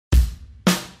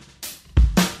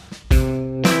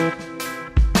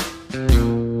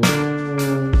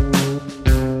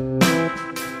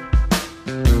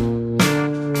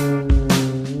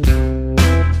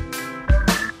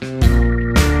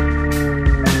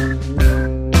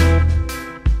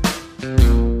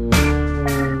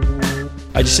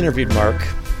I just interviewed Mark,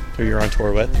 who you're on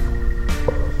tour with.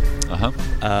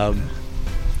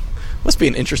 Must be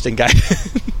an interesting guy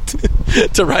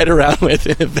to ride around with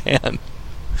in a van.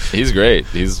 He's great.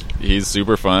 He's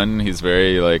super fun. He's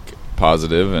very like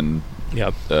positive and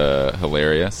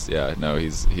hilarious. Yeah, no,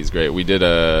 he's great. We did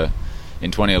in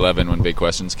 2011 when Big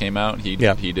Questions came out. He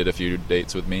did a few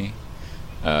dates with me.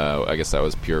 I guess that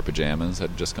was Pure Pajamas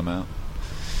had just come out.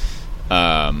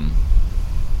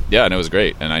 Yeah, and it was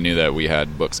great. And I knew that we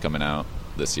had books coming out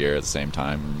this year at the same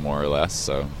time, more or less.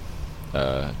 So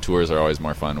tours are always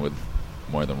more fun with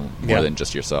more than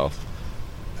just yourself.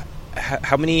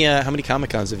 How many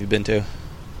Comic-Cons have you been to?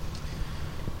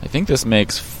 I think this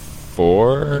makes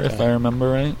 4, if I remember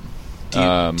right.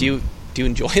 Do you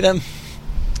enjoy them?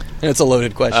 It's a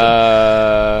loaded question.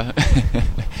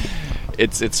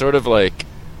 It's sort of like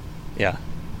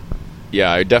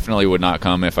I definitely would not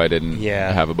come if I didn't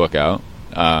have a book out.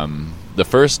 The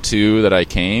first 2 that I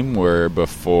came were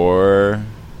before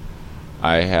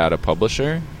I had a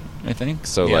publisher, I think.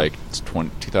 So like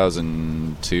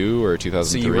 2002 or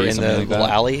 2003. So you were in the like Little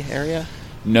Alley area?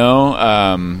 No,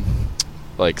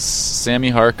 like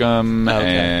Sammy Harcum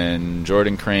and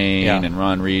Jordan Crane and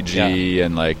Ron Rigi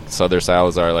and like Souther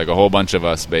Salazar, like a whole bunch of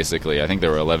us basically. I think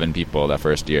there were 11 people that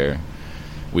first year.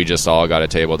 We just all got a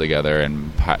table together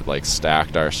and like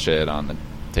stacked our shit on the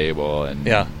table and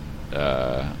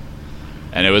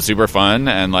and it was super fun.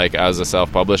 And like as a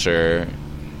self-publisher,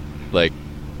 like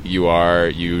you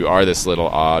are this little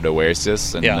odd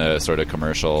oasis in the sort of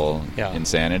commercial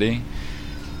insanity.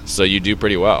 So you do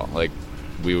pretty well. Like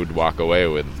we would walk away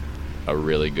with a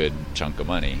really good chunk of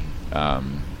money.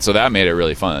 So that made it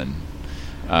really fun.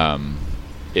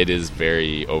 It is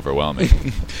very overwhelming.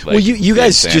 Like, well, you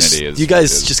guys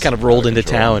just kind of rolled into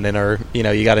town and are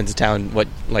you got into town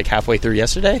like halfway through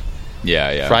yesterday?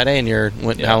 Yeah. Friday, and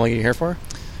how long are you here for?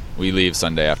 We leave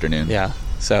Sunday afternoon. Yeah,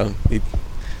 so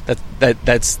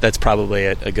that's probably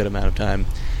a good amount of time.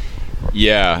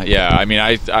 Yeah. I mean,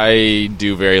 I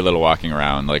do very little walking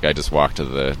around. Like I just walk to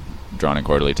the Drawn and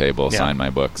Quarterly table, sign my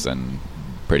books, and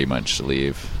pretty much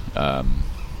leave. I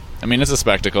mean, it's a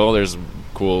spectacle. There's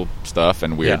cool stuff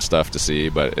and weird stuff to see,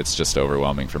 but it's just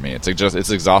overwhelming for me. It's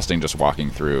exhausting just walking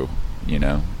through.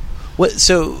 What?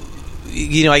 So,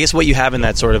 I guess what you have in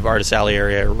that sort of Artist Alley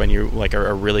area when you're like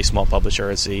a really small publisher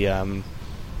is the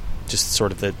just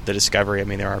sort of the discovery. I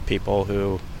mean, there are people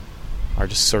who are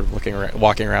just sort of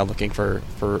walking around looking for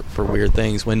weird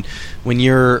things. When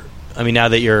you're, I mean, now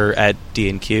that you're at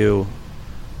D&Q,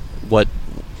 what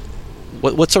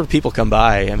sort of people come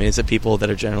by? I mean, is it people that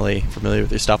are generally familiar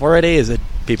with your stuff already? Is it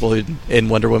people in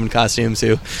Wonder Woman costumes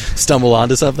who stumble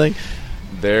onto something?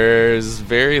 There's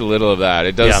very little of that.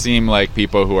 It does seem like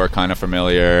people who are kind of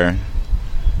familiar.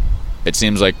 It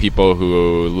seems like people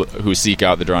who seek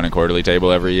out the Drawn and Quarterly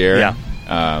table every year. Yeah.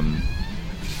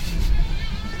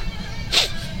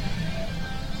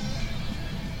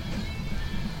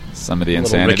 Some of the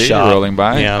insanity rolling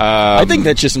by. Yeah. I think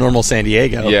that's just normal San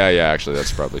Diego. Yeah, actually,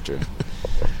 that's probably true.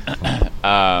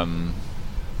 I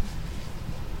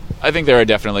think there are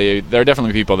definitely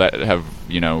people that have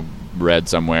read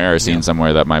somewhere or seen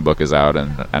somewhere that my book is out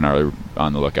and are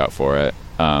on the lookout for it.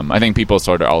 I think people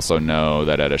sort of also know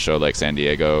that at a show like San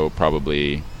Diego,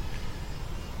 probably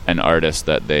an artist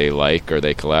that they like or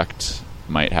they collect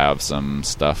might have some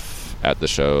stuff at the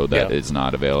show that is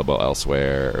not available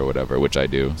elsewhere or whatever, which I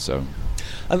do. So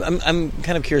I'm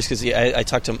kind of curious because I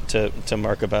talked to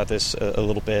Mark about this a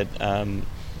little bit.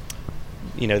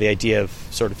 The idea of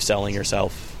sort of selling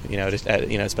yourself,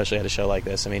 especially at a show like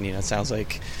this. I mean, it sounds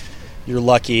like you're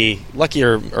lucky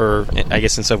or I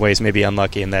guess in some ways maybe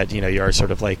unlucky in that you are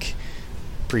sort of like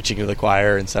preaching to the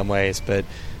choir in some ways. But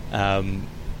when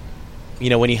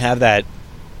you have that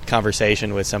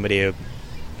conversation with somebody who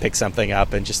picks something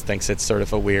up and just thinks it's sort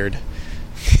of a weird,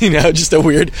 just a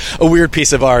weird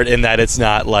piece of art in that it's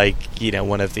not like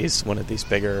one of these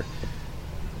bigger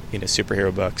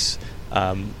superhero books.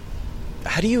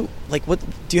 How do you what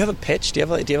do you have a pitch? Do you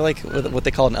have like what they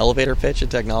call an elevator pitch in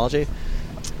technology?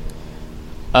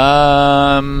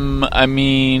 I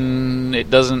mean,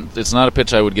 it's not a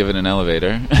pitch I would give in an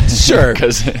elevator. Sure.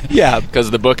 Because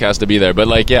the book has to be there. But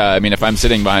I mean, if I'm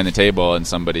sitting behind the table and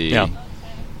somebody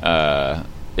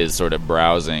is sort of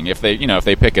browsing, if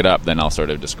they pick it up, then I'll sort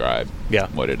of describe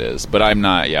what it is. But I'm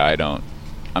not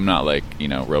like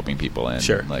roping people in.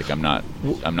 Sure. Like I'm not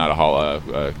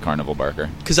a carnival barker.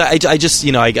 Because I just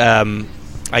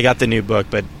I got the new book,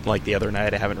 but like the other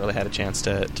night I haven't really had a chance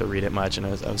to read it much, and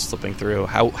I was flipping through.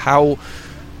 How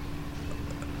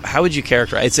would you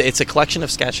characterize? It's a collection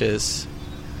of sketches.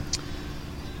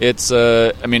 It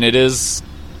is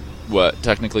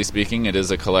technically speaking, it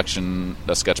is a collection,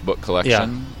 a sketchbook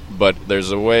collection, but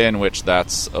there's a way in which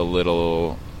that's a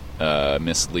little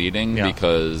misleading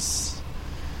because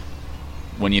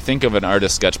when you think of an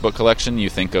artist sketchbook collection, you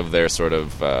think of their sort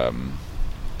of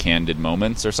candid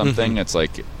moments or something. It's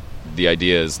like the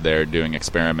idea is they're doing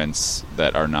experiments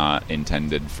that are not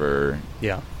intended for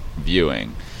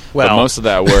viewing. Well, but most of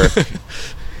that work,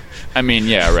 I mean,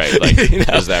 right. Like,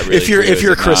 is that really if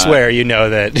you're Chris Ware, you know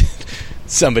that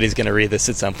somebody's going to read this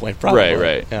at some point, probably.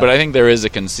 Right. Yeah. But I think there is a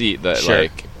conceit that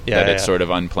that it's sort of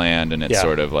unplanned and it's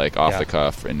sort of like off the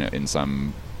cuff in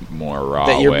some more raw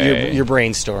way. You're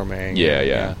brainstorming.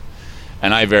 Yeah.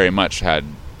 And I very much had.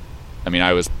 I mean,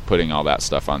 I was putting all that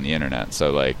stuff on the internet,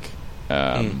 so like,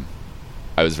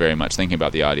 I was very much thinking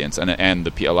about the audience, and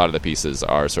a lot of the pieces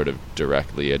are sort of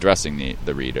directly addressing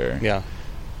the reader. Yeah.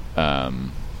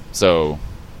 So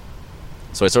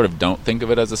I sort of don't think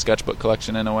of it as a sketchbook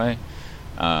collection in a way.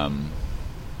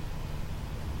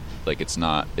 Like it's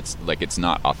not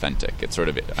authentic. It's sort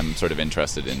of, I'm sort of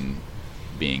interested in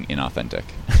being inauthentic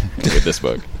with this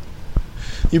book.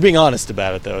 You're being honest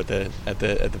about it, though, at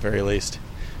the very least.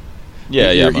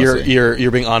 Yeah,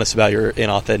 you're being honest about your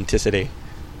inauthenticity.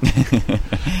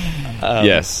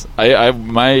 Yes,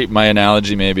 my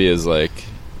analogy maybe is like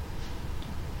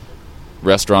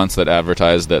restaurants that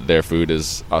advertise that their food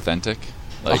is authentic,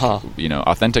 like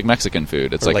authentic Mexican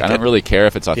food. It's like I don't really care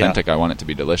if it's authentic. I want it to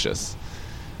be delicious.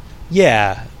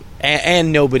 Yeah,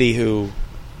 and nobody who,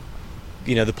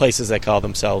 the places that call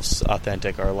themselves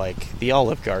authentic are like the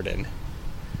Olive Garden.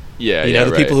 Yeah,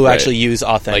 the people who actually use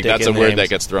authentic. Like that's a word that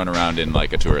gets thrown around in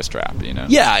like a tourist trap.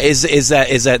 Yeah, is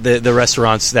that the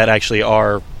restaurants that actually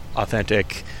are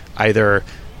authentic, either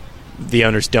the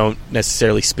owners don't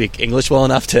necessarily speak English well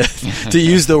enough to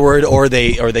use the word, or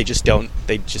they just don't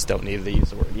need to use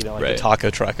the word. The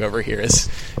taco truck over here is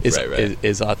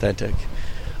authentic.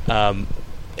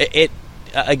 It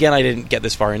again, I didn't get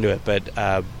this far into it, but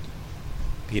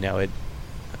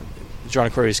John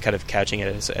Corey is kind of couching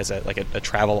it as a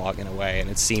travelogue in a way, and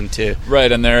it seemed to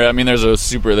and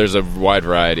there's a wide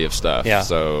variety of stuff. Yeah.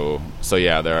 So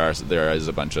there is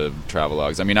a bunch of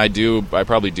travelogues. I mean, I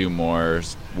probably do more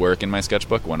work in my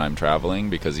sketchbook when I'm traveling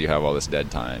because you have all this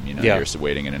dead time. You're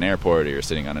waiting in an airport, or you're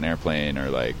sitting on an airplane, or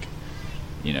like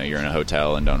you're in a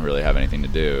hotel and don't really have anything to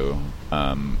do.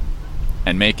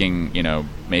 And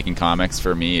making comics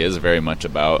for me is very much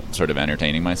about sort of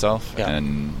entertaining myself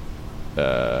and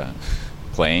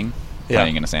playing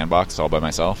in a sandbox all by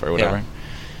myself or whatever.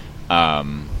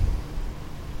 And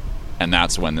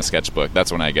that's when the sketchbook,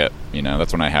 that's when I get,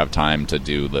 that's when I have time to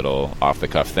do little off the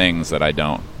cuff things that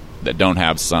don't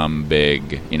have some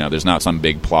big, there's not some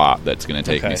big plot that's going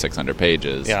to take me 600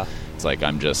 pages. Yeah. It's like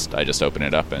I just open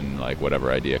it up and like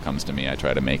whatever idea comes to me, I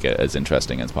try to make it as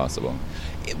interesting as possible.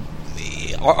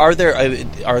 Are there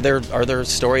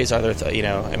stories? Are there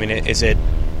I mean, is it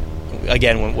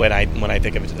again when I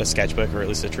think of a sketchbook, or at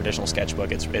least a traditional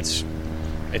sketchbook, it's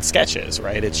sketches,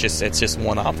 right? It's just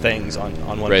one-off things on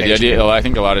one page. The idea, I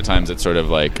think a lot of times it's sort of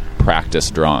like practice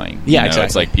drawing. Yeah,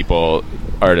 exactly. It's like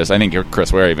artists. I think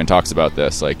Chris Ware even talks about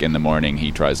this. Like in the morning,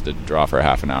 he tries to draw for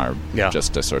half an hour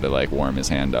just to sort of like warm his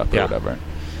hand up or whatever.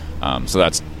 So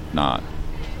that's not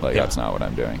that's not what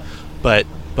I'm doing. But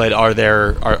are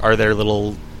there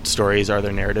little stories? Are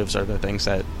there narratives? Are there things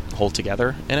that hold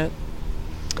together in it?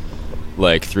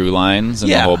 Like through lines in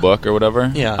the whole book or whatever?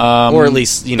 Yeah. Or at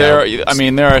least, there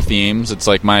are themes. It's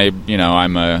like I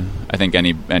think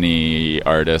any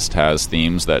artist has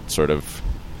themes that sort of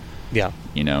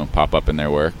pop up in their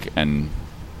work, and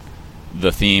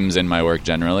the themes in my work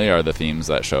generally are the themes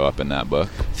that show up in that book.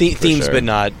 Themes, sure. But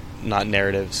not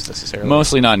narratives necessarily.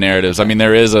 Mostly not narratives. I mean,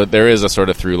 there is a sort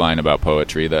of through line about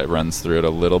poetry that runs through it a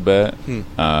little bit.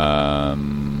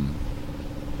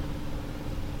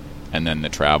 And then the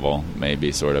travel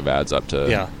maybe sort of adds up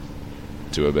to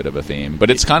a bit of a theme. But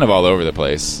it's kind of all over the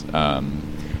place.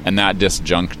 And that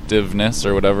disjunctiveness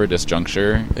or whatever,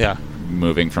 disjuncture,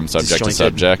 moving from subject to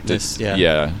subject,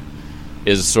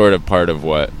 is sort of part of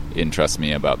what interests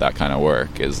me about that kind of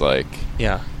work, is like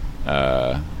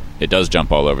it does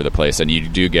jump all over the place, and you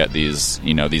do get these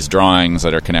these drawings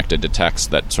that are connected to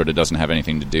text that sort of doesn't have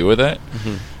anything to do with it.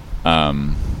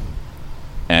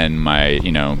 And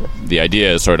the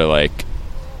idea is sort of like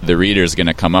the reader's going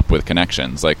to come up with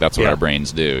connections. Like that's what our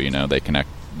brains do. They connect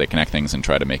things and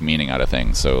try to make meaning out of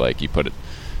things. So like you put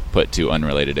two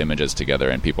unrelated images together,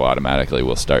 and people automatically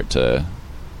will start to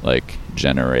like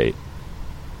generate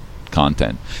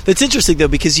content. That's interesting though,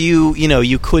 because you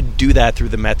could do that through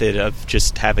the method of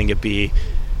just having it be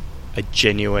a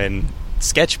genuine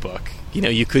sketchbook.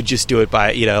 You could just do it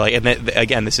by, and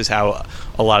again, this is how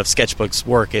a lot of sketchbooks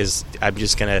work, is I'm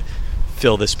just going to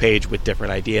fill this page with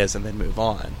different ideas and then move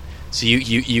on. So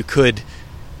you could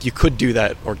do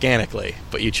that organically,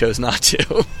 but you chose not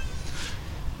to.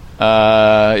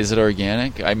 Is it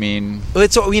organic? I mean,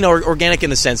 it's organic in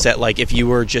the sense that, like, if you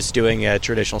were just doing a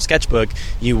traditional sketchbook,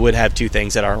 you would have two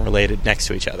things that aren't related next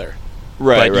to each other.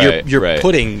 Right, but you're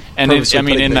putting, and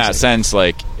in that sense,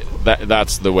 like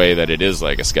that's the way that it is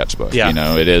like a sketchbook.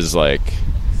 Yeah. It is like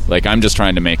I'm just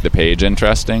trying to make the page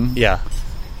interesting. Yeah.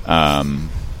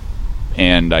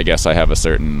 And I guess I have a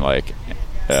certain I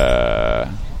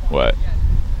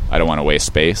don't want to waste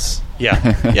space.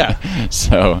 Yeah, yeah.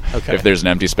 So if there's an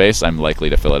empty space, I'm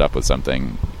likely to fill it up with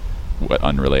something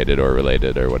unrelated or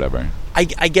related or whatever. I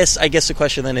guess the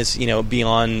question then is,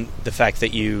 beyond the fact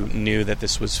that you knew that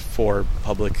this was for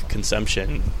public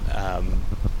consumption,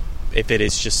 if it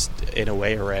is just in a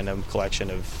way a random collection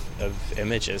of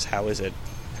images, how is it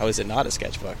not a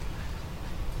sketchbook?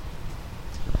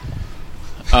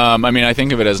 I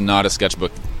think of it as not a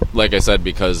sketchbook, like I said,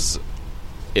 because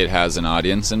it has an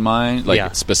audience in mind,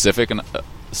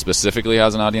 specifically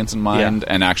has an audience in mind,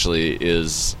 and actually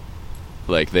is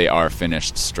they are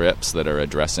finished strips that are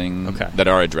addressing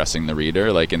the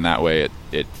reader. Like, in that way,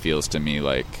 it feels to me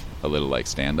like a little like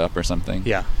stand-up or something.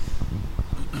 Yeah,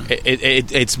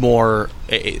 it's more.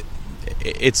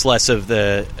 It's less of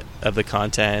the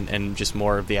content and just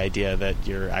more of the idea that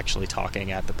you're actually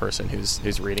talking at the person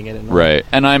who's reading it. Right,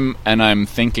 and I'm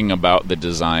thinking about the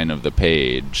design of the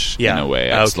page in a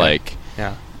way. It's I've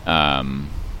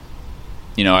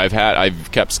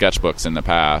kept sketchbooks in the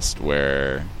past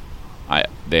where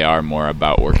they are more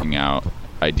about working out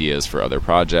ideas for other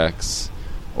projects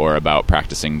or about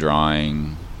practicing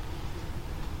drawing.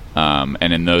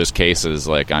 And in those cases,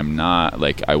 I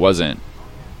wasn't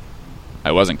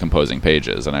composing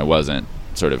pages, and I wasn't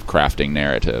sort of crafting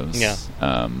narratives. Yeah.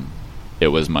 It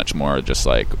was much more just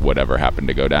like whatever happened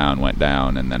to go down went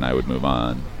down, and then I would move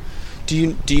on.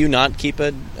 Do you not keep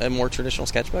a more traditional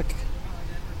sketchbook?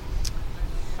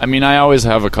 I always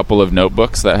have a couple of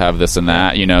notebooks that have this and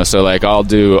that, So I'll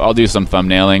do some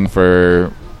thumbnailing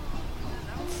for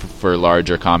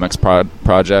larger comics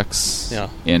projects. Yeah.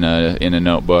 in a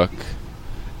notebook.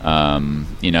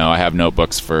 I have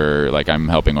notebooks for, I'm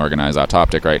helping organize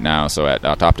Autoptic right now, so at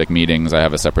Autoptic meetings I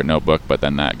have a separate notebook, but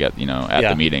then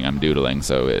the meeting I'm doodling,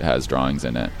 so it has drawings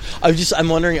in it. I'm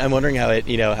wondering how it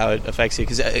affects you,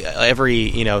 because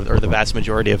every or the vast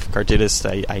majority of cartoonists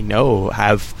I know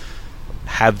have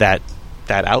that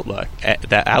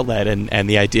outlet and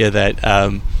the idea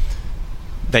that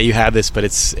you have this, but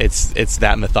it's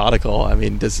that methodical. How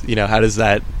does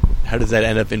that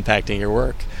end up impacting your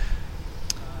work?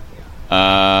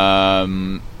 How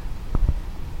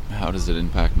does it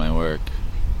impact my work?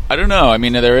 I don't know.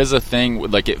 There is a thing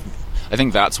I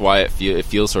think that's why it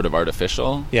feels sort of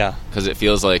artificial. Yeah. Because it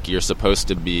feels like you're supposed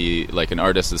to be an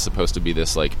artist is supposed to be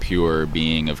this pure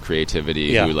being of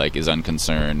creativity who is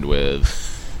unconcerned with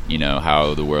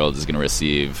how the world is going to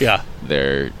receive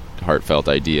their heartfelt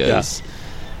ideas.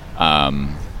 Yeah.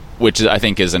 Which I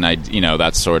think is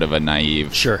that's sort of a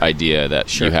naive idea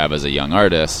that you have as a young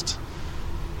artist.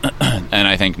 And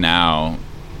I think now,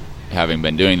 having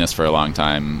been doing this for a long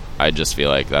time, I just feel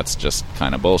like that's just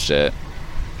kind of bullshit.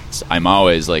 I'm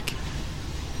always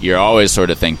you're always sort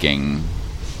of thinking,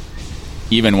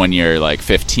 even when you're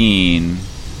 15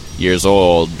 years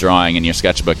old drawing in your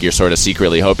sketchbook, you're sort of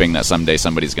secretly hoping that someday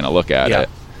somebody's going to look at it.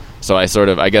 So I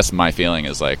guess my feeling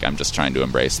is I'm just trying to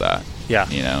embrace that. Yeah.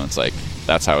 It's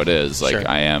that's how it is.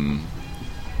 I am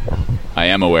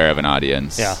aware of an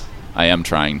audience. Yeah. I am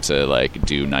trying to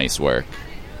do nice work.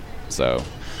 So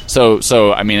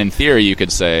in theory you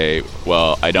could say,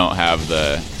 well, I don't have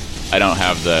the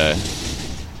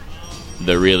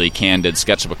really candid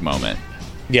sketchbook moment.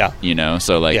 Yeah.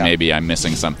 Maybe I'm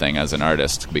missing something as an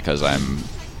artist because I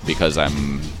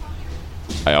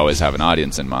always have an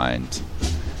audience in mind.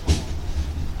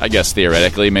 I guess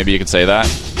theoretically maybe you could say that.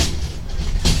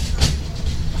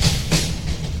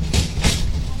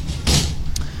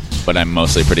 But I'm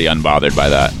mostly pretty unbothered by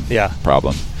that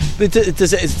problem. But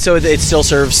it still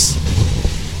serves.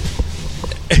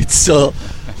 It's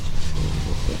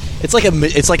like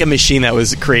a machine that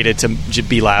was created to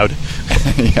be loud.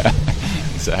 Yeah,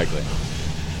 exactly.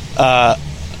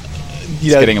 It's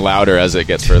getting louder as it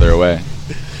gets further away.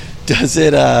 Does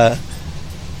it?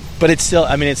 But it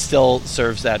still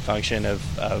serves that function of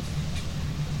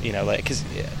because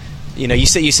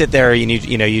you sit there and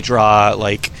you draw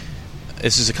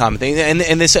this is a common thing,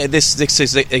 and this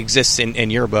exists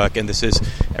in your book, and this is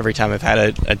every time I've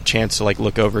had a chance to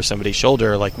look over somebody's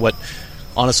shoulder, what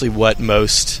honestly what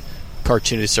most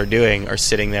cartoonists are doing are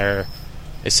sitting there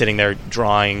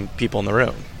drawing people in the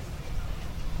room.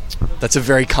 That's a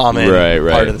very common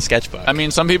part of the sketchbook. I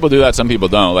mean, some people do that, some people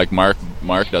don't. Like Mark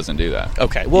doesn't do that.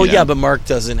 Okay. Well, yeah, but Mark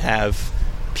doesn't have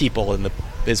people in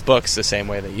his books the same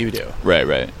way that you do.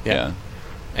 Right. Yeah.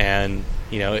 And,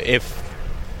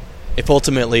 if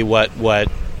ultimately what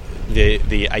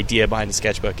the idea behind the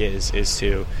sketchbook is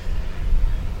to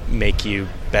make you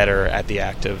better at the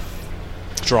act of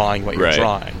drawing what you're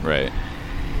drawing. Right.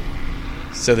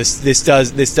 So this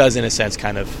does in a sense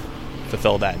kind of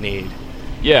fulfill that need.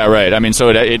 Yeah, right. I mean, so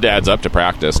it adds up to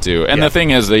practice too. And the thing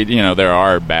is, there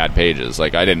are bad pages.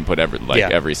 Like I didn't put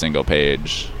every single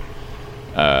page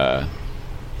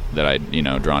that I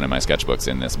drawn in my sketchbooks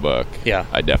in this book. Yeah,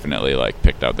 I definitely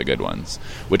picked out the good ones,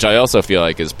 which I also feel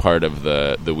like is part of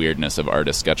the weirdness of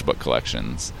artist sketchbook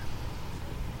collections.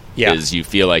 Yeah, is you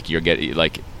feel like you're getting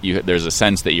there's a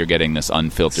sense that you're getting this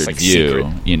unfiltered view,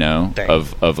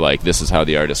 of this is how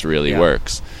the artist really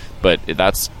works, but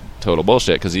that's total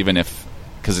bullshit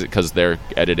because they're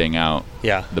editing out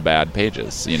the bad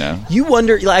pages. You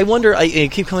wonder. I wonder. I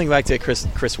keep coming back to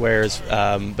Chris Ware's,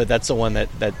 but that's the one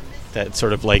that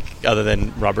sort of other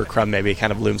than Robert Crumb maybe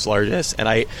kind of looms largest, and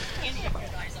I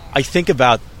think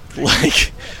about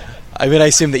I mean, I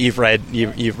assume that you've read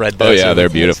those. Oh yeah, they're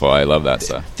beautiful. I love that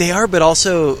stuff. They are, but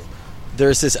also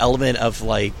there's this element of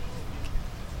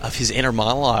his inner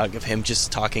monologue of him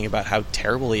just talking about how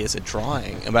terrible he is at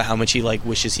drawing, about how much he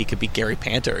wishes he could be Gary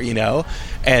Panter,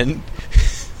 and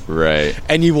right.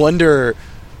 And you wonder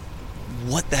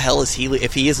what the hell is he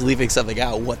if he is leaving something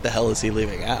out? What the hell is he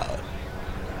leaving out?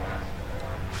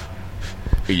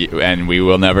 And we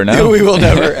will never know. We will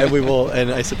never,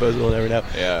 and I suppose we'll never know.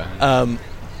 Yeah.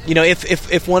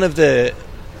 If one of the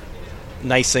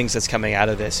nice things that's coming out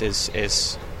of this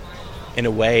is in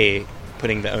a way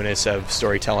putting the onus of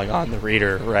storytelling on the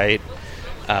reader, right?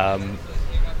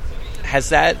 Has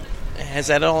that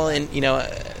all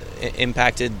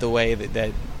impacted the way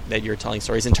that you're telling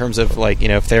stories in terms of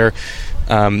if they're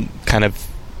kind of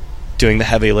doing the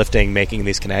heavy lifting, making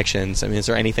these connections? I mean, is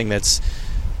there anything that's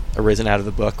arisen out of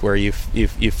the book where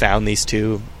you've found these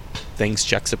two things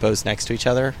juxtaposed next to each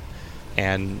other?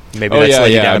 And maybe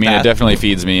I mean, it definitely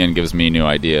feeds me and gives me new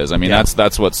ideas. I mean,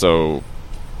 that's what's so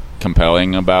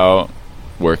compelling about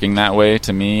working that way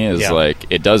to me is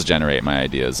it does generate my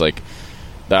ideas.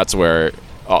 That's where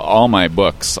all my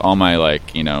books, all my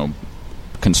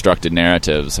constructed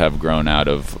narratives have grown out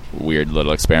of weird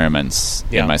little experiments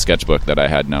in my sketchbook that I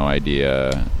had no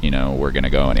idea were going to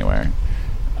go anywhere.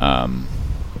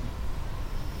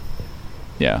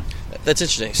 Yeah. That's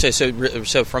interesting.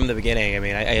 So from the beginning, I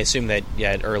mean, I assume that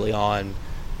early on,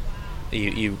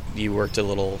 you worked a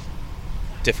little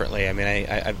differently. I mean,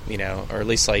 I or at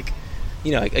least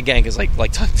again, because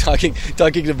talking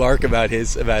to Mark about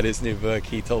his new book,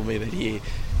 he told me that he,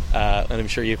 and I'm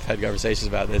sure you've had conversations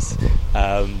about this.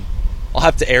 I'll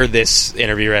have to air this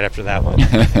interview right after that one.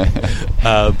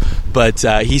 But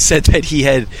he said that he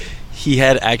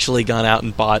had actually gone out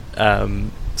and bought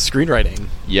screenwriting.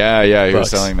 Yeah, he was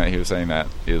saying that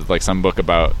it was some book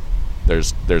about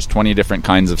there's 20 different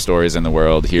kinds of stories in the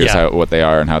world. Here's what they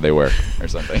are and how they work, or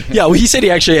something. Yeah, well, he said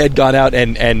he actually had gone out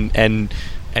and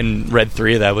read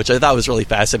 3 of them, which I thought was really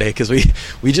fascinating because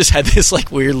we just had this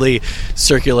weirdly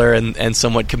circular and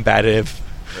somewhat combative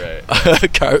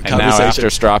conversation. And now after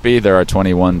Stroppy, there are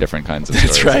 21 different kinds of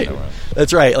stories. That's right. In the world.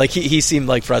 That's right. He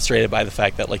seemed frustrated by the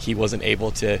fact that he wasn't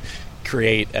able to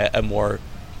create a more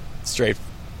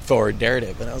straightforward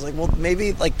narrative, and I was like, well,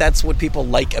 maybe that's what people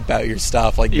like about your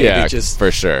stuff. Maybe just for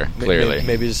sure, clearly,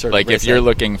 maybe just sort of if you're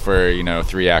looking for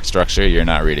 3-act structure, you're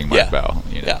not reading Mark Bell.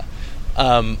 Yeah.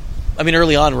 I mean,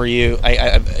 early on, were you?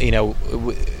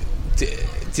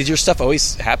 Did your stuff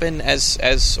always happen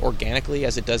as organically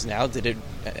as it does now?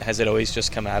 Has it always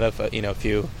just come out of a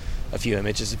few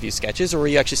images, a few sketches, or were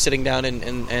you actually sitting down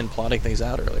and plotting things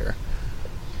out earlier?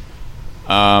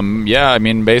 I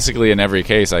mean, basically in every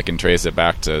case, I can trace it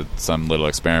back to some little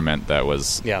experiment that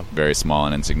was very small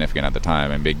and insignificant at the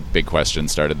time. And Big Question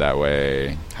started that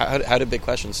way. How did Big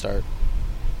Question start?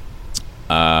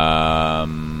 I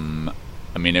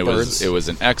mean, it was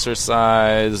an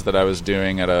exercise that I was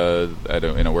doing in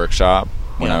a workshop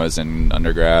when I was in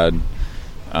undergrad.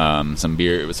 Some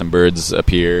birds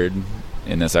appeared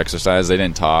in this exercise. They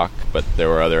didn't talk, but there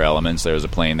were other elements. There was a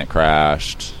plane that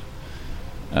crashed.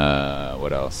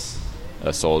 What else?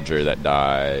 A soldier that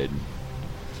died.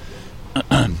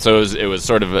 So it was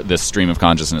sort of this stream of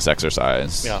consciousness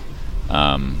exercise. Yeah.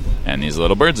 And these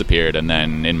little birds appeared, and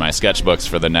then in my sketchbooks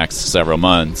for the next several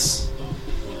months.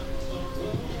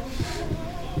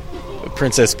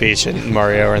 Princess Peach and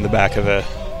Mario are in the back of a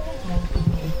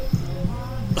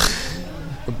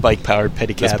bike-powered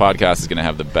pedicab. This podcast is going to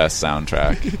have the best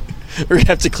soundtrack. We're going to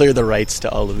have to clear the rights to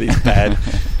all of these bad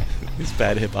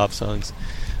hip-hop songs.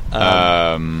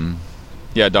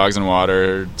 Yeah, Dogs and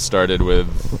Water started with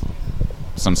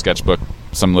some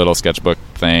little sketchbook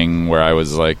thing where I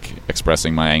was like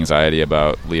expressing my anxiety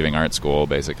about leaving art school,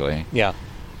 basically. Yeah.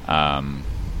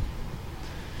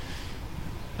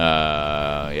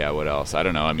 Yeah, what else? I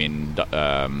don't know. I mean,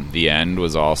 The End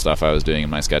was all stuff I was doing in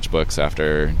my sketchbooks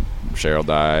after Cheryl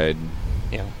died.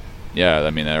 Yeah. Yeah,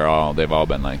 I mean, they've all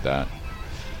been like that.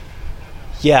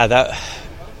 Yeah, that...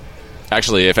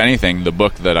 Actually, if anything, the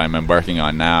book that I'm embarking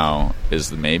on now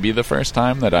is maybe the first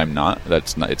time that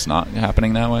it's not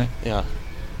happening that way. Yeah.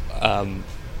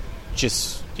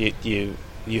 Just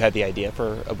you had the idea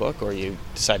for a book, or you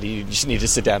decided you just need to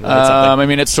sit down and write something? I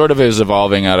mean, it sort of is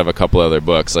evolving out of a couple other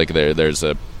books. Like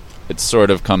it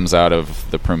sort of comes out of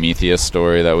the Prometheus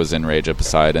story that was in Rage of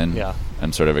Poseidon. Yeah.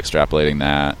 I'm sort of extrapolating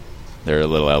that. There are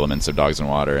little elements of Dogs and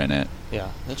Water in it.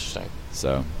 Yeah, interesting.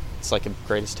 So it's like a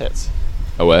greatest hits.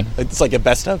 A what? It's like a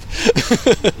best of.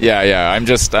 Yeah. I'm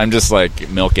just like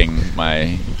milking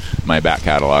my back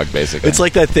catalog, basically. It's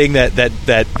like that thing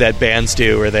that bands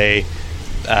do where they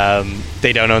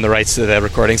don't own the rights to the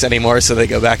recordings anymore, so they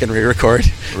go back and re-record.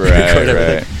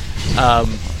 Right.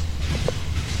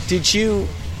 Did you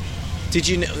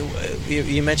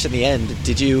you mentioned The End?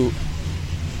 Did you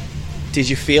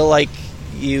feel like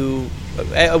you?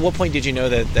 At what point did you know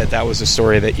that was a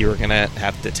story that you were going to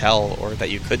have to tell, or that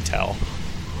you could tell?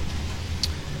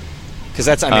 Because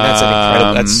that's an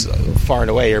incredible. That's far and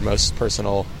away your most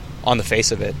personal, on the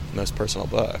face of it, most personal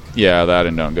book. Yeah, that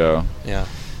and Don't Go. Yeah.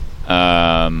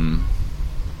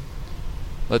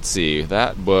 Let's see,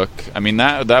 that book. I mean,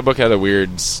 that book had a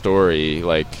weird story.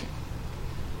 Like,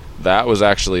 that was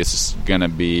actually going to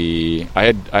be.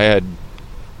 I had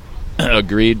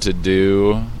agreed to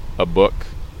do a book,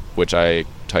 which I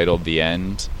titled The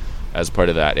End, as part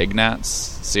of that Ignatz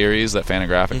series that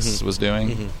Fantagraphics was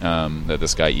doing, that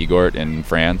this guy Igor in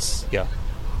France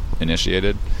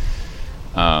initiated.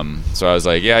 So I was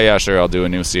like, yeah, sure, I'll do a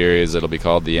new series. It'll be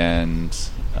called The End.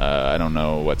 I don't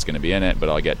know what's going to be in it, but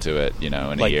I'll get to it, in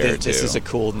a year or two. This is a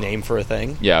cool name for a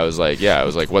thing? Yeah, I was like,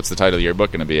 what's the title of your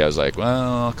book going to be? I was like,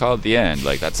 well, I'll call it The End.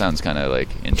 Like, that sounds kind of, like,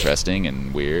 interesting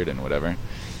and weird and whatever.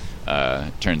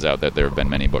 Turns out that there have been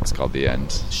many books called The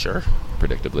End. Sure.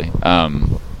 Predictably.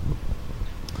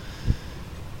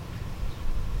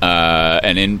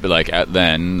 And then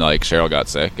Cheryl got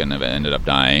sick and ended up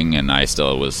dying, and I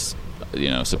still was,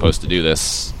 supposed to do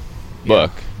this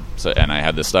book. So, and I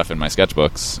had this stuff in my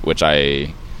sketchbooks, which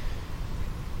I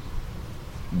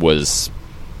was,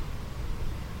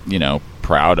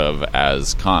 proud of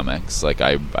as comics. Like,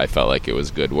 I felt like it was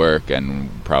good work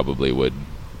and probably would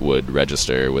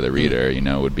register with a reader,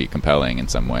 would be compelling in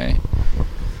some way.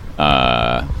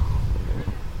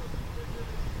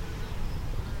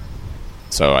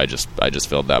 So I just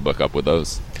filled that book up with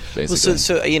those, basically.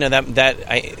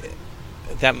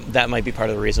 Well, that might be part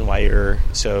of the reason why you're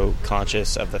so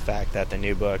conscious of the fact that the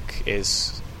new book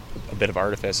is a bit of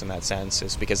artifice in that sense,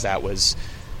 is because that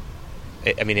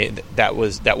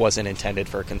wasn't intended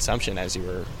for consumption as you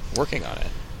were working on it.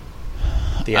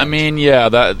 I mean, yeah,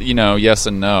 that, yes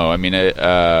and no. I mean,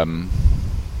 I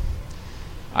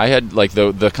had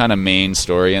the kind of main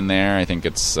story in there. I think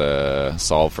it's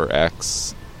Solve for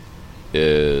X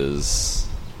is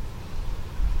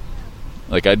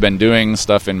I'd been doing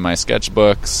stuff in my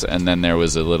sketchbooks, and then there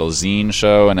was a little zine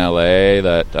show in LA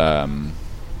that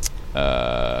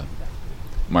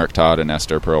Mark Todd and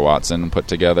Esther Pearl Watson put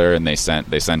together, and they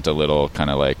sent a little kind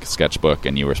of sketchbook,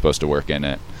 and you were supposed to work in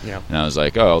it. Yeah. And I was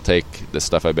like, I'll take this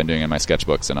stuff I've been doing in my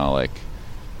sketchbooks and I'll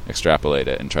extrapolate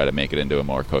it and try to make it into a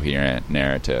more coherent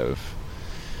narrative.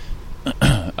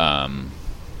 And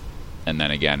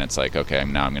then again, it's okay,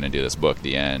 now I'm going to do this book,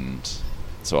 The End.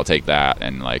 So I'll take that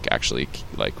and actually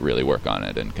really work on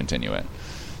it and continue it.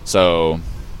 So,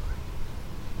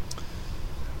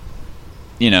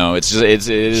 it's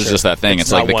just that thing.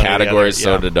 It's the categories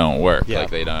sort of don't work. Yeah.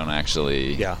 They don't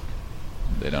actually. Yeah.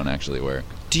 They don't actually work.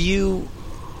 Do you?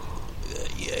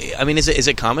 I mean, is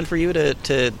it common for you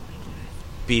to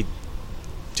be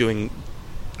doing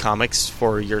comics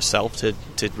for yourself to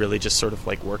really just sort of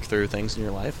work through things in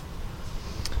your life?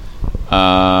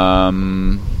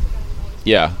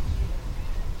 Yeah.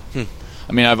 I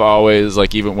mean, I've always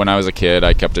even when I was a kid,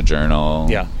 I kept a journal.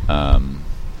 Yeah.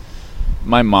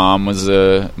 My mom is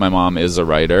a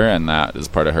writer, and that is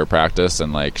part of her practice.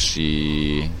 And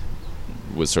she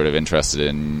was sort of interested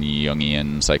in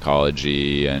Jungian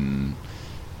psychology and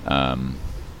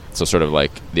so sort of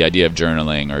like the idea of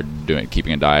journaling or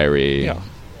keeping a diary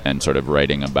and sort of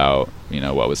writing about,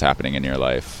 what was happening in your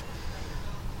life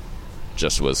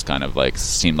just was kind of like,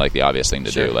 seemed like the obvious thing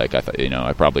to do. Like, I thought,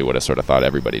 I probably would have sort of thought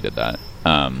everybody did that.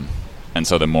 And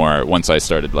so once I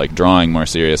started like drawing more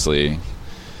seriously,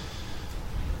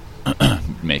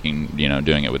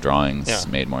 doing it with drawings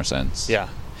made more sense. Yeah.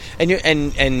 And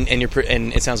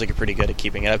it sounds like you're pretty good at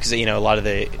keeping it up, because a lot of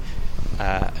the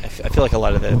I feel like a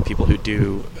lot of the people who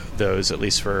do those, at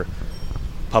least for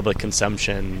public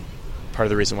consumption, part of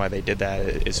the reason why they did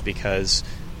that is because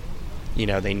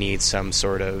they need some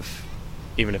sort of,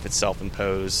 even if it's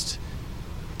self-imposed,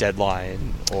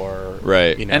 deadline or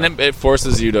right. And it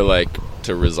forces you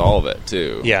to resolve it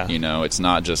too. Yeah. It's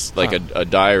not just like a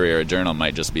diary or a journal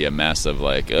might just be a mess of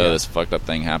this fucked up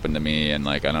thing happened to me, and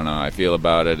I don't know how I feel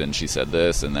about it, and she said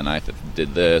this, and then I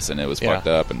did this, and it was fucked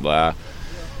up, and blah.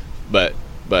 But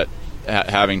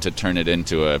having to turn it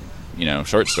into a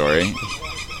short story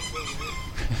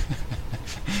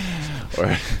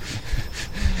or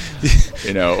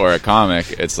or a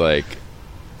comic, it's like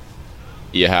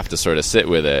you have to sort of sit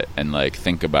with it and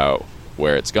think about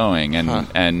where it's going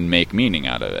and make meaning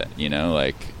out of it,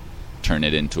 turn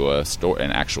it into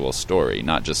an actual story,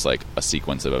 not just like a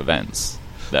sequence of events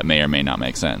that may or may not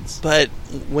make sense. But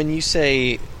when you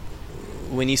say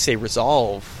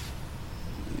resolve,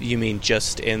 you mean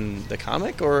just in the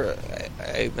comic, or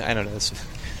I don't know.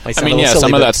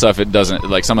 Some of that stuff, it doesn't,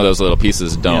 like some of those little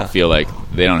pieces don't feel like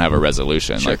they don't have a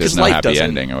resolution. Sure, like there's no happy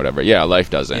ending or whatever. Yeah,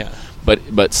 life doesn't. Yeah.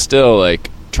 But still,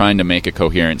 like trying to make a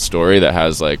coherent story that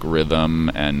has like rhythm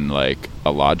and like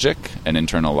a logic, an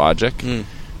internal logic,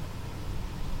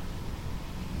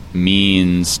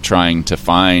 means trying to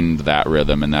find that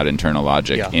rhythm and that internal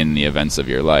logic in the events of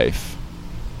your life.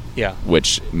 Yeah,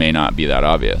 which may not be that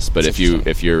obvious, but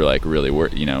if you're like really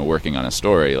working on a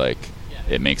story, like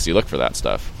it makes you look for that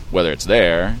stuff, whether it's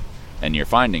there and you're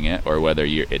finding it, or whether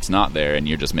it's not there and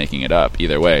you're just making it up.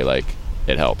 Either way, like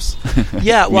it helps.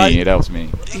 Yeah, well, it helps me.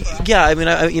 Yeah, I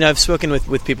mean, I've spoken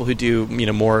with people who do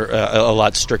more a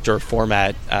lot stricter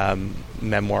format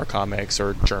memoir comics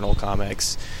or journal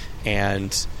comics,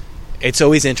 and it's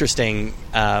always interesting.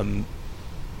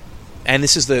 And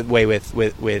this is the way with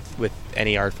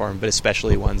any art form, but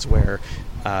especially ones where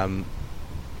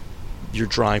you're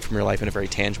drawing from your life in a very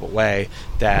tangible way,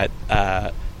 that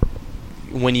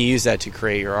when you use that to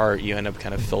create your art, you end up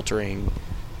kind of filtering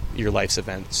your life's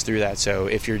events through that. So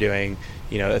if you're doing,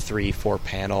 a 3-4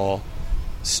 panel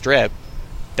strip,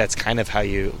 that's kind of how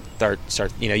you start.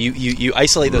 You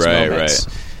isolate those moments,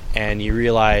 and you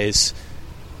realize,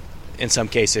 in some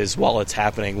cases, while it's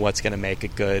happening, what's going to make a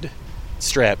good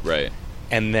strip, right?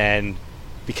 And then,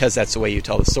 because that's the way you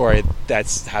tell the story,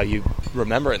 that's how you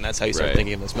remember it, and that's how you start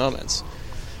thinking of those moments.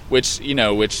 Which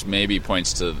maybe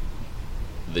points to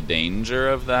the danger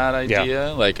of that idea.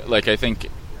 Yeah. Like I think,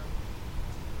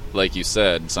 like you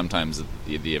said, sometimes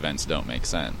the events don't make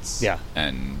sense. Yeah.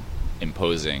 And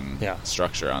imposing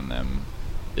structure on them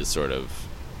is sort of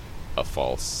a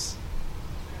false.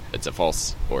 It's a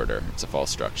false order. It's a false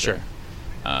structure.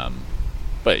 Sure.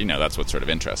 But that's what's sort of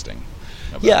interesting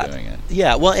about doing it.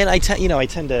 Yeah. Well, and I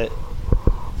tend to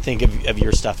think of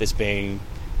your stuff as being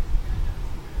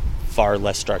far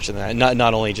less structured than that.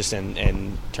 Not only just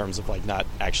in terms of like not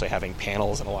actually having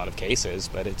panels in a lot of cases,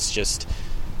 but it's just.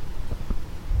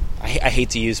 I hate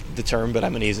to use the term, but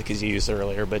I'm going to use it because you used it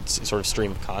earlier. But it's sort of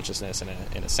stream of consciousness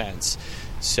in a sense.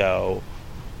 So,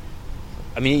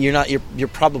 I mean, you're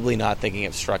probably not thinking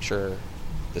of structure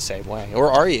the same way,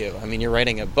 or are you? I mean, you're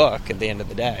writing a book at the end of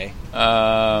the day.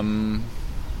 No,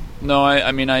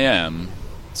 I mean I am.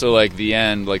 So like the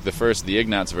end, like the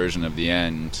Ignatz version of the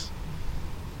end,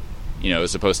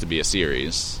 is supposed to be a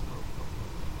series.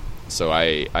 So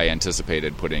I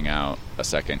anticipated putting out a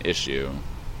second issue,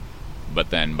 but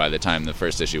then by the time the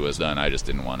first issue was done, I just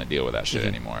didn't want to deal with that shit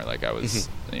anymore. Like I was,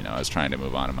 I was trying to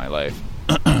move on in my life.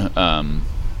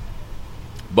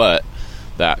 But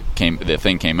the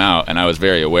thing came out, and I was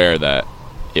very aware that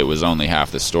it was only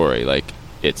half the story. Like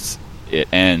it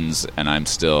ends, and I'm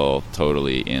still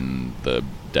totally in the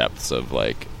depths of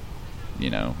like,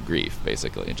 grief,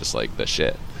 basically, just like the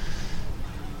shit.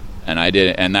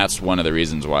 And that's one of the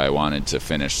reasons why I wanted to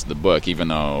finish the book, even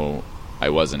though I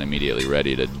wasn't immediately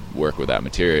ready to work with that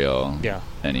material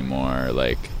anymore.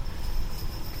 Like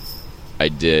I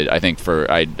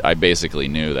basically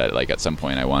knew that like at some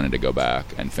point I wanted to go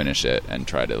back and finish it and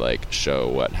try to like show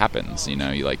what happens, you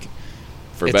like,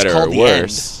 for it's better or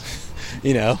worse,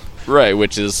 right,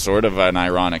 which is sort of an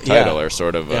ironic title or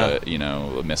sort of a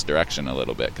misdirection a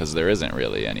little bit, because there isn't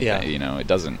really anything, it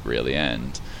doesn't really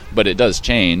end, but it does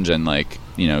change, and like,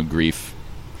 grief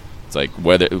It's like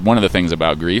one of the things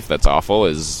about grief that's awful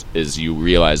is you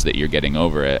realize that you're getting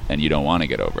over it and you don't want to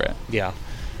get over it. Yeah.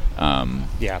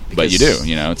 But you do.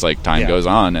 It's like time goes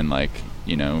on and like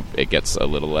it gets a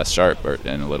little less sharp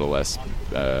and a little less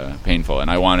painful.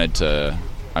 And I wanted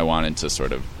to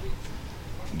sort of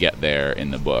get there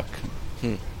in the book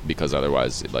because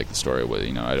otherwise, like the story was,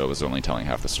 I was only telling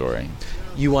half the story.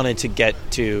 You wanted to get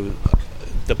to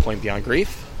the point beyond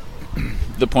grief.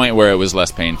 The point where it was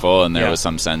less painful and there was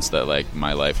some sense that like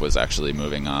my life was actually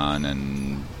moving on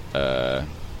and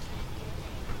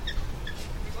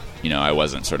I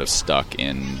wasn't sort of stuck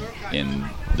in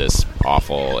this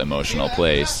awful emotional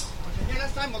place.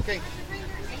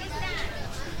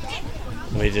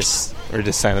 We're just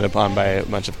signed upon by a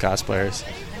bunch of cosplayers.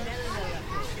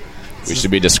 We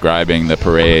should be describing the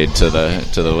parade to the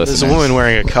listeners. There's a woman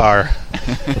wearing a car.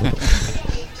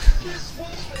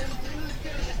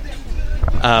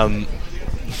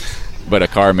 But a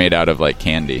car made out of like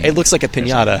candy. It looks like a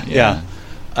piñata. Yeah.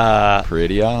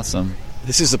 Pretty awesome.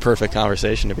 This is the perfect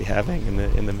conversation to be having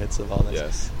in the midst of all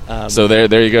this. Yes. So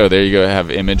there you go. There you go.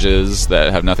 Have images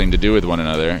that have nothing to do with one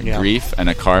another. Yeah. Grief and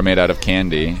a car made out of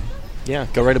candy. Yeah.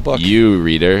 Go write a book. You,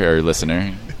 reader or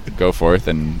listener, go forth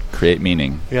and create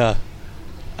meaning. Yeah.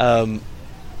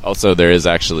 Also, there is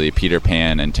actually Peter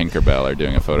Pan and Tinkerbell are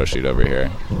doing a photo shoot over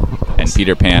here, and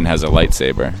Peter Pan has a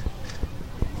lightsaber.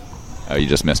 Oh, you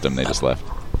just missed them. They just left.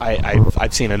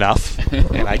 I've seen enough,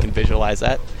 and I can visualize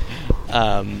that.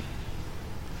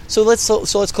 So let's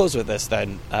close with this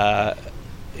then. Let's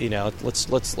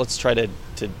try to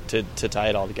tie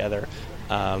it all together.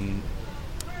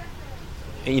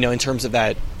 In terms of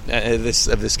that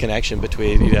this connection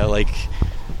between like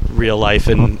real life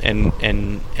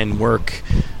and work.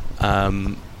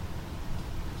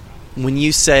 When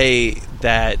you say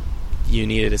that you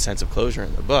needed a sense of closure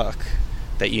in the book,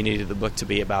 that you needed the book to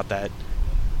be about that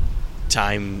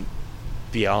time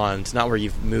beyond, not where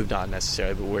you've moved on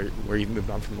necessarily, but where you've moved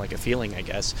on from like a feeling, I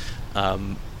guess.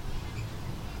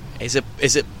 Is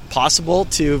it possible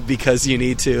to, because you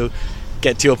need to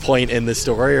get to a point in the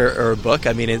story or a book,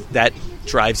 I mean, that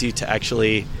drives you to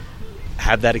actually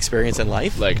have that experience in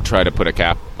life? Like try to put a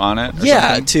cap on it?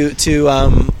 Something?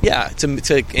 to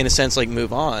in a sense like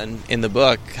move on in the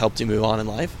book helped you move on in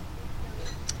life?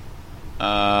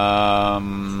 I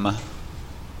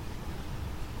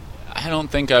don't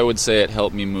think I would say it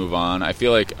helped me move on. I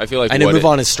feel like I know move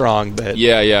on is strong, but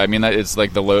I mean it's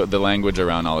like the language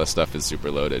around all this stuff is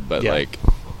super loaded, but like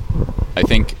I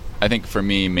think for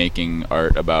me, making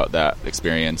art about that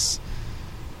experience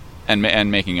and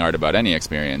making art about any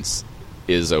experience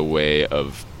is a way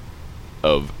of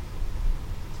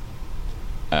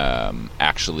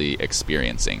actually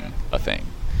experiencing a thing.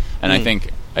 And I think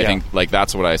like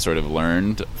that's what I sort of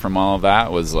learned from all of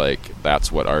that, was like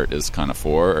that's what art is kind of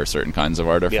for, or certain kinds of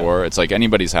art are for. It's like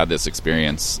anybody's had this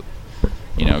experience,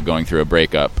 going through a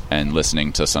breakup and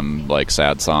listening to some like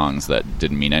sad songs that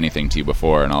didn't mean anything to you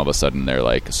before, and all of a sudden they're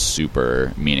like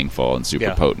super meaningful and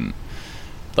super potent.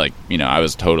 Like, that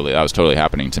was totally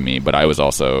happening to me, but I was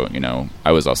also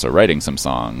writing some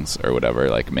songs or whatever,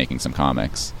 like making some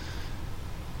comics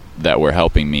that were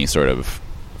helping me sort of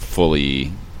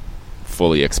fully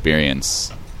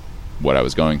experience what I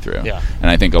was going through. Yeah.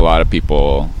 And I think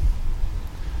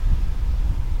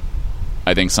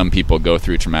some people go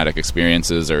through traumatic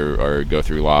experiences or go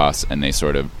through loss, and they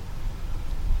sort of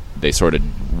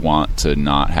want to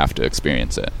not have to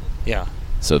experience it. Yeah.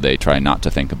 So they try not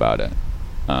to think about it.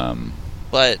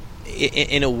 But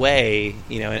in a way,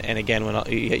 and again, when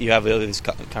you have these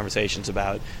conversations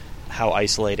about how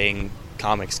isolating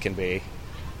comics can be,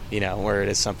 where it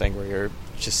is something where you're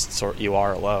just you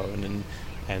are alone,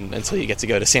 and until you get to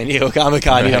go to San Diego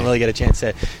Comic-Con, you don't really get a chance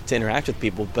to interact with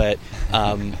people. But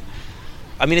I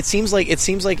mean, it seems like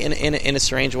in a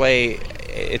strange way,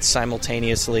 it's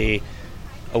simultaneously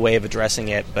a way of addressing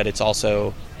it, but it's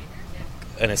also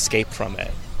an escape from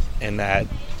it, and that.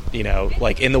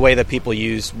 Like in the way that people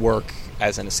use work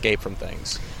as an escape from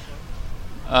things.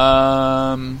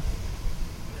 Yeah,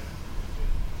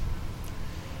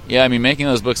 I mean, making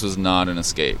those books was not an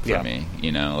escape for me.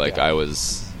 I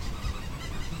was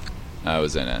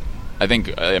in it. I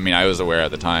think, I was aware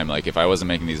at the time, like, if I wasn't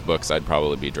making these books, I'd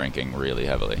probably be drinking really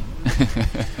heavily.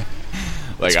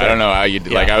 Like, I don't know how you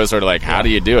do. Like, I was sort of like, how do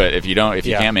you do it? If you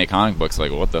can't make comic books,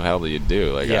 like, what the hell do you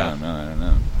do? Like, I don't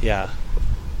know. Yeah.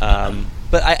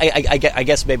 But I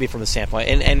guess maybe from the standpoint,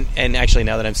 and actually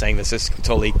now that I'm saying this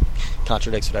totally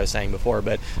contradicts what I was saying before.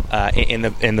 But in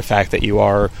the fact that you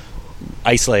are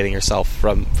isolating yourself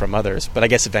from others. But I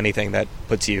guess if anything, that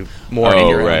puts you more in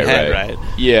your own head, right?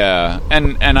 Yeah,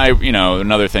 and I,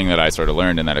 another thing that I sort of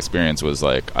learned in that experience was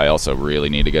like I also really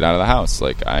need to get out of the house.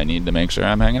 Like I need to make sure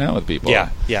I'm hanging out with people.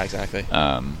 Yeah, exactly.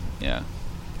 Yeah,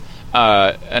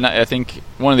 and I think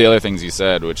one of the other things you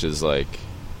said, which is like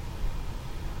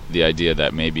the idea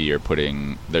that maybe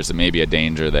there's maybe a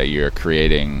danger that you're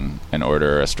creating an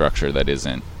order or a structure that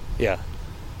isn't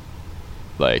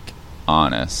like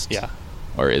honest. Yeah.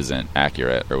 Or isn't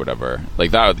accurate or whatever.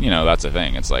 Like that, that's a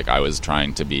thing. It's like I was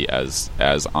trying to be as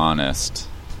honest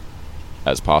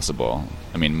as possible.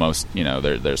 I mean, most,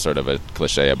 there's sort of a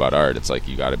cliche about art. It's like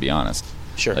you got to be honest.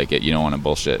 Sure. Like you don't want to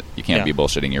bullshit. You can't be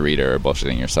bullshitting your reader or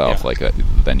bullshitting yourself. Yeah. Like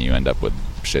then you end up with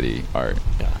shitty art.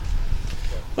 Yeah.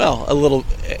 Well, a little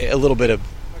bit of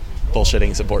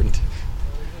bullshitting is important.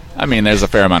 I mean, there's a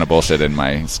fair amount of bullshit in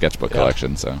my sketchbook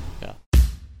collection, so. Yeah.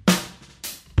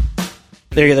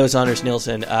 There you go, that was Anders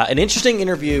Nilsson. An interesting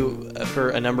interview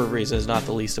for a number of reasons, not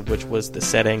the least of which was the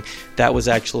setting. That was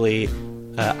actually,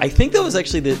 I think that was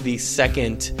actually the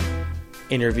second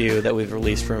interview that we've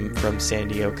released from San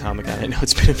Diego Comic-Con. I know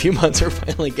it's been a few months. We're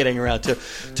finally getting around to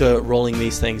rolling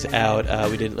these things out.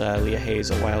 We did Leah Hayes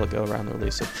a while ago around the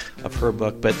release of her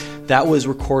book, but that was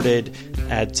recorded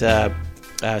at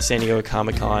San Diego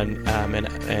Comic-Con,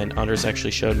 and Anders actually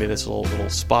showed me this little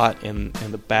spot in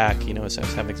the back. As I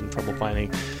was having some trouble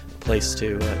finding a place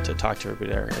to talk to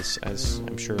everybody there, as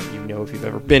I'm sure if you've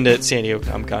ever been to San Diego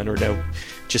Comic-Con or know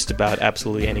just about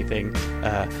absolutely anything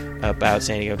about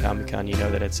San Diego Comic-Con, you know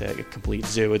that it's a complete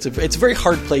zoo. It's a very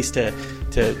hard place to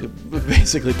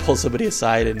basically pull somebody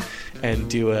aside and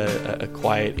do a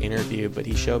quiet interview. But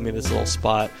he showed me this little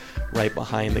spot right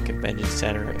behind the convention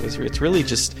center. It's really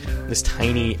just this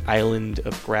tiny island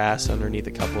of grass underneath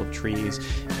a couple of trees,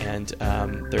 and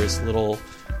there's little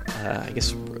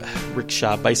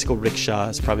bicycle rickshaw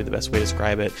is probably the best way to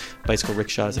describe it. Bicycle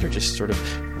rickshaws that are just sort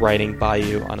of riding by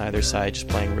you on either side, just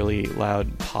playing really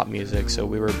loud pop music. So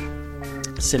we were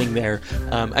sitting there,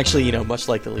 actually, much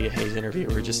like the Leah Hayes interview,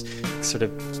 we were just sort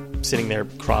of sitting there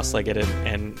cross-legged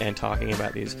and talking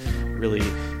about these really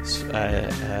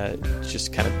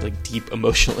just kind of like deep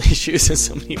emotional issues. And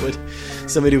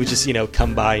somebody would just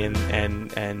come by and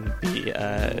be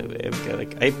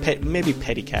like maybe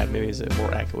pedicab, maybe is a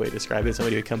more accurate way to describe it.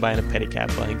 Somebody would come by in a pedicab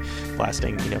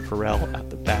blasting Pharrell out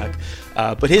the back.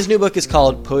 But his new book is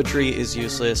called Poetry is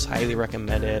Useless. Highly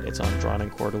recommend it. It's on Drawn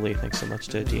and Quarterly. Thanks so much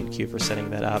to D&Q for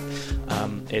setting that up.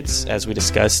 It's, as we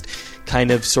discussed, kind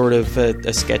of sort of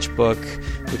a sketchbook,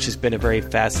 which has been a very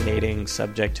fascinating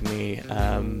subject to me.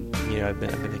 I've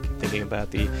been thinking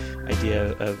about the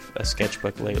idea of a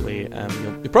sketchbook lately.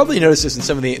 You'll probably notice this in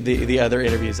some of the other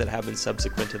interviews that happen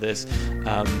subsequent to this.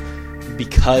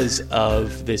 Because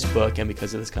of this book and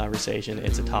because of this conversation,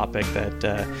 it's a topic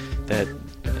that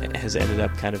has ended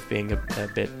up kind of being a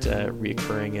bit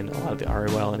reoccurring in a lot of the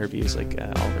ROL interviews, like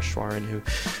Oliver Schwarren, who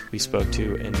we spoke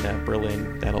to in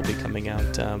Berlin. That'll be coming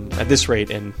out at this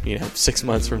rate in 6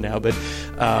 months from now. But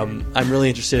I'm really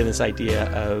interested in this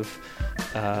idea of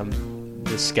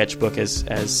the sketchbook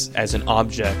as an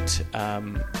object,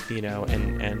 and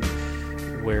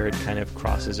where it kind of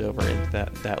crosses over into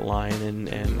that line,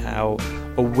 and how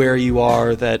aware you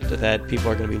are that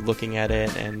people are going to be looking at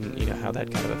it, and how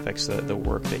that kind of affects the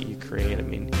work that you create. I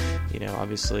mean,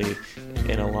 obviously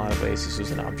in a lot of ways this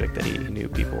was an object that he knew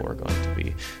people were going to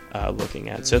be looking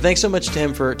at. So thanks so much to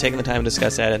him for taking the time to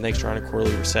discuss that, and thanks to Drawn and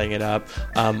Quarterly for setting it up.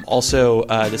 Also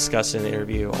discussed in the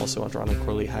interview, also on Drawn and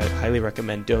Quarterly. Highly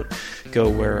recommend. Don't go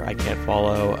where I can't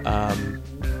follow.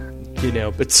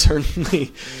 But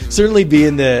certainly be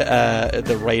in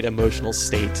the right emotional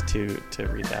state to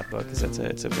read that book, because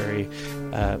it's a very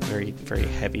very very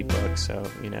heavy book. So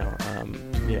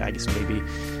I guess maybe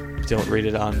don't read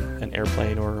it on an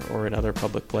airplane or another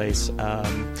public place.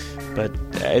 But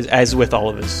as with all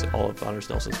of Anders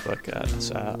Nilsson's book,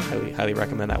 highly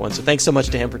recommend that one. So thanks so much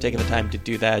to him for taking the time to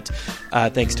do that.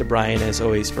 Thanks to Brian, as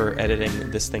always, for editing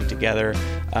this thing together.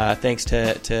 Thanks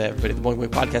to everybody at the One Way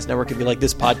Podcast Network. If you like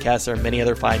this podcast, there are many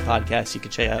other fine podcasts you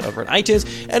can check out over at iTunes.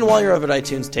 And while you're over at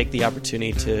iTunes, take the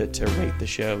opportunity to rate the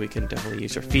show. We can definitely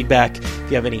use your feedback. If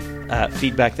you have any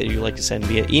feedback that you'd like to send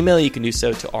via email, you can do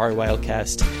so to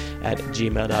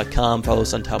rwildcast@gmail.com. Follow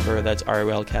us on Tumblr. That's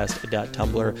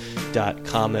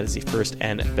rwildcast.tumblr.com. That is the first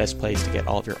and best place to get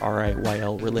all of your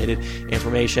RIYL related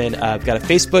information. I've got a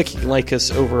Facebook. You can like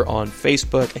us over on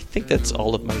Facebook. I think that's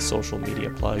all of my social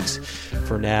media plugs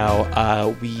for now.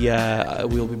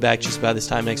 We'll be back just about this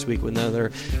time next week with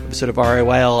another episode of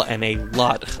RIYL and a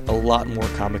lot more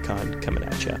Comic-Con coming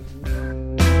at you.